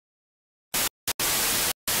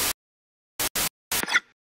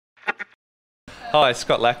Hi,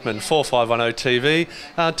 Scott Lackman, 4510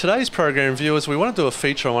 TV. Today's program, viewers, we want to do a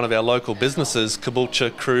feature on one of our local businesses,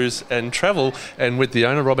 Caboolture Cruise and Travel, and with the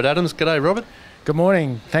owner, Robert Adams. G'day, Robert. Good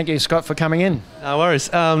morning. Thank you, Scott, for coming in. No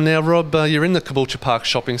worries. Now, Rob, you're in the Caboolture Park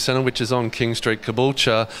Shopping Centre, which is on King Street,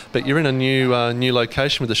 Caboolture, but you're in a new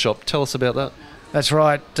location with the shop. Tell us about that. That's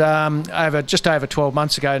right. Just over 12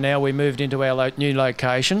 months ago now, we moved into our new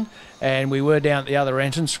location, and we were down at the other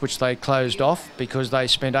entrance, which they closed off because they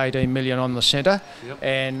spent $18 million on the centre. Yep.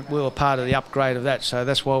 And we were part of the upgrade of that. So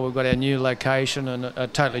that's why we've got our new location and a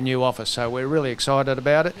totally new office. So we're really excited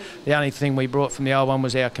about it. The only thing we brought from the old one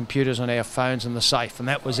was our computers and our phones and the safe, and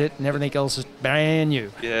that was it. And everything else is brand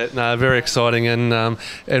new. Yeah, no, very exciting. And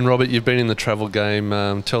Robert, you've been in the travel game.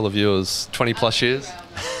 Tell the viewers, 20 plus years.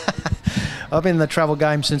 I've been in the travel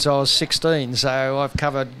game since I was 16, so I've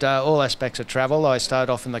covered all aspects of travel. I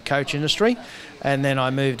started off in the coach industry, and then I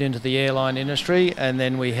moved into the airline industry, and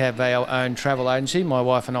then we have our own travel agency. My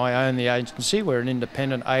wife and I own the agency. We're an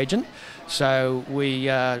independent agent, so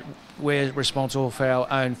we're responsible for our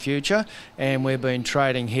own future, and we've been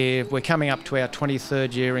trading here. We're coming up to our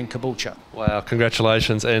 23rd year in Caboolture. Wow,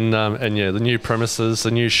 congratulations. And yeah, the new premises,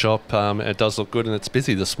 the new shop, it does look good, and it's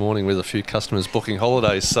busy this morning with a few customers booking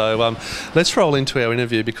holidays. So let's roll into our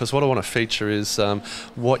interview, because what I want to feature is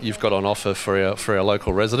what you've got on offer for our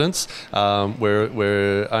local residents.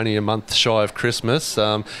 We're only a month shy of Christmas.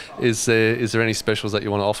 Is there any specials that you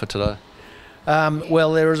want to offer today?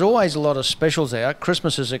 Well, there is always a lot of specials out.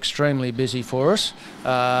 Christmas is extremely busy for us.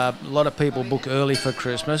 A lot of people book early for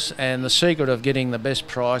Christmas, and the secret of getting the best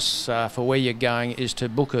price for where you're going is to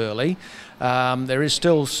book early. There is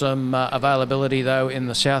still some availability though in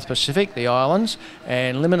the South Pacific, the islands,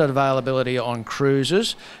 and limited availability on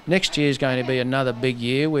cruises. Next year is going to be another big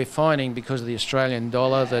year. We're finding, because of the Australian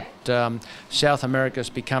dollar, that South America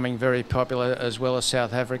is becoming very popular, as well as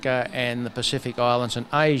South Africa and the Pacific Islands and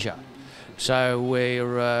Asia. So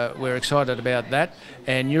we're excited about that,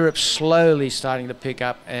 and Europe's slowly starting to pick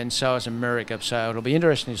up, and so is America. So it'll be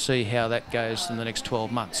interesting to see how that goes in the next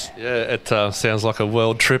 12 months. Yeah, it sounds like a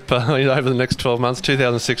world trip over the next 12 months,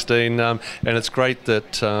 2016, and it's great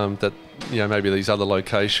that maybe these other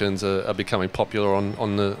locations are becoming popular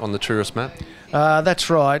on the tourist map. That's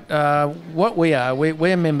right. What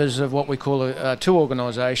we're members of what we call two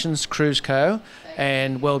organisations, Cruise Co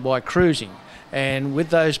and Worldwide Cruising. And with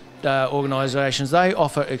those organisations, they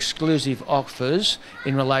offer exclusive offers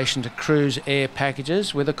in relation to cruise air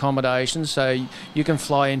packages with accommodation. So you can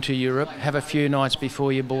fly into Europe, have a few nights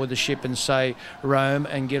before you board the ship in, say, Rome,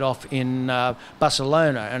 and get off in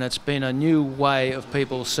Barcelona. And it's been a new way of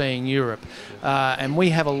people seeing Europe. And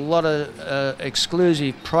we have a lot of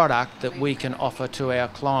exclusive product that we can offer to our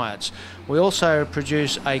clients. We also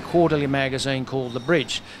produce a quarterly magazine called The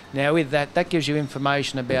Bridge. Now with that gives you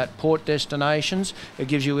information about port destinations. It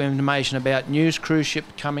gives you information about new cruise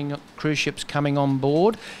ships coming on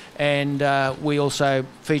board, and we also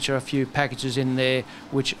feature a few packages in there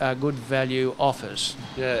which are good value offers.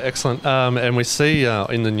 Yeah, excellent. And we see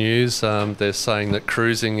in the news they're saying that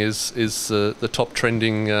cruising is the top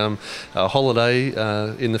trending holiday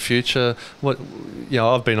in the future.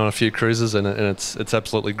 I've been on a few cruises, and it's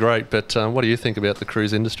absolutely great. But what do you think about the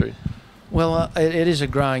cruise industry? Well, it is a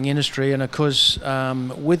growing industry, and of course,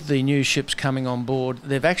 with the new ships coming on board,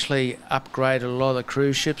 they've actually upgraded a lot of the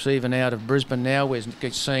cruise ships, even out of Brisbane now. We're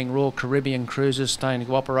seeing Royal Caribbean Cruises starting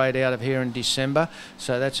to operate out of here in December,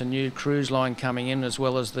 so that's a new cruise line coming in, as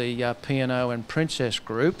well as the P&O and Princess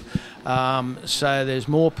Group. So there's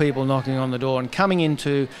more people knocking on the door, and coming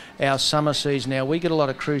into our summer season now, we get a lot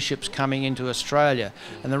of cruise ships coming into Australia,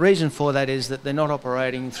 and the reason for that is that they're not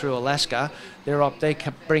operating through Alaska. They're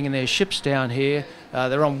bringing their ships down here.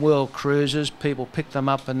 They're on world cruises. People pick them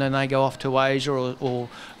up, and then they go off to Asia or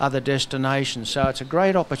other destinations. So it's a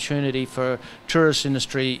great opportunity for tourist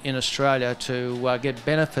industry in Australia to get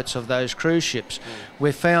benefits of those cruise ships.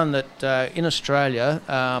 We've found that in Australia,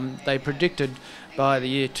 they predicted by the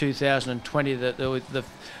year 2020 that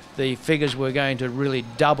the figures were going to really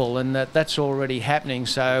double, and that's already happening.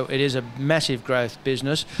 So it is a massive growth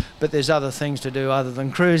business, but there's other things to do other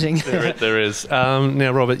than cruising. There is.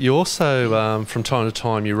 Now, Robert, you also from time to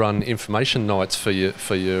time you run information nights for your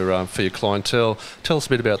clientele. Tell us a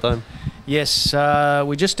bit about them. Yes,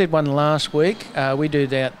 we just did one last week. We do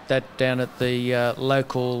that down at the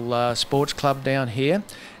local sports club down here,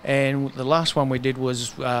 and the last one we did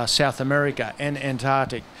was South America and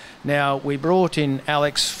Antarctic. Now, we brought in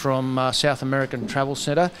Alex from South American Travel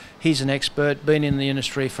Centre. He's an expert, been in the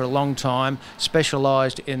industry for a long time,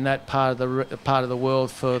 specialised in that part of the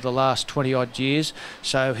world for the last 20-odd years.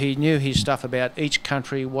 So he knew his stuff about each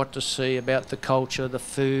country, what to see, about the culture, the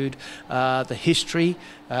food, the history.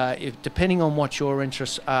 Depending on what your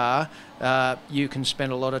interests are, you can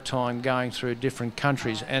spend a lot of time going through different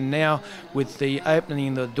countries. And now, with the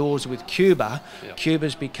opening the doors with Cuba,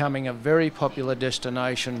 Cuba's becoming a very popular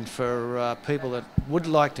destination for people that would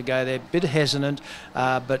like to go there, a bit hesitant,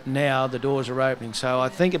 but now the doors are opening. So I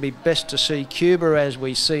think it'd be best to see Cuba as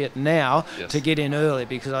we see it now, to get in early,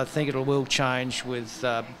 because I think it will change with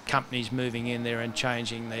companies moving in there and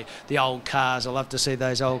changing the old cars. I love to see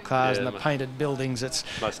those old cars and the painted buildings. It's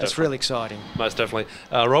really exciting. Most definitely.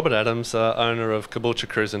 Robert Adams, owner of Caboolture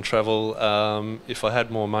Cruise and Travel. If I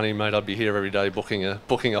had more money, mate, I'd be here every day booking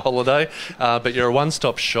a holiday. But you're a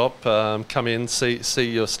one-stop shop. Come in,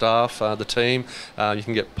 see your staff, the team. You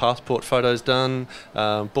can get passport photos done,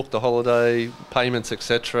 book the holiday, payments,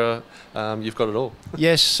 etc. You've got it all.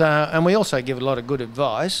 Yes, and we also give a lot of good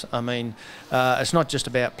advice. I mean, it's not just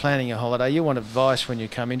about planning a holiday. You want advice when you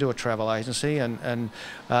come into a travel agency, and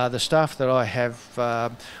the staff that I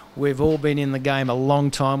have, we've all been in the game a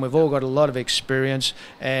long time. We've all got a lot of experience,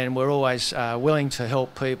 and we're always willing to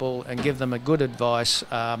help people and give them a good advice,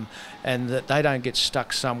 and that they don't get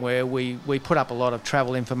stuck somewhere. We put up a lot of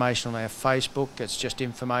travel information on our Facebook. It's just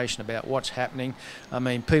information about what's happening. I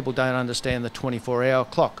mean, people don't understand the 24-hour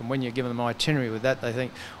clock, and when you give them an itinerary with that, they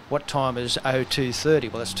think, what time is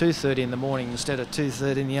 02:30? Well, it's 2:30 in the morning instead of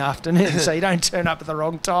 2:30 in the afternoon, so you don't turn up at the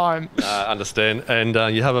wrong time. Understand. And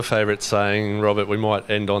you have a favourite saying, Robert, we might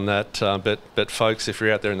end on that, but folks, if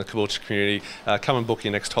you're out there in the Caboolture community, come and book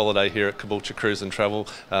your next holiday here at Caboolture Cruise and Travel,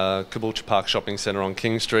 Caboolture Park Shopping Centre on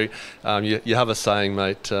King Street. You have a saying,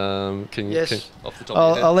 mate. Can you, off the top of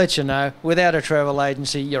your head? I'll let you know. Without a travel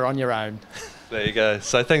agency, you're on your own. There you go.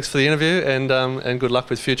 So thanks for the interview, and good luck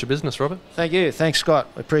with future business, Robert. Thank you. Thanks, Scott.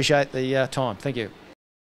 Appreciate the time. Thank you.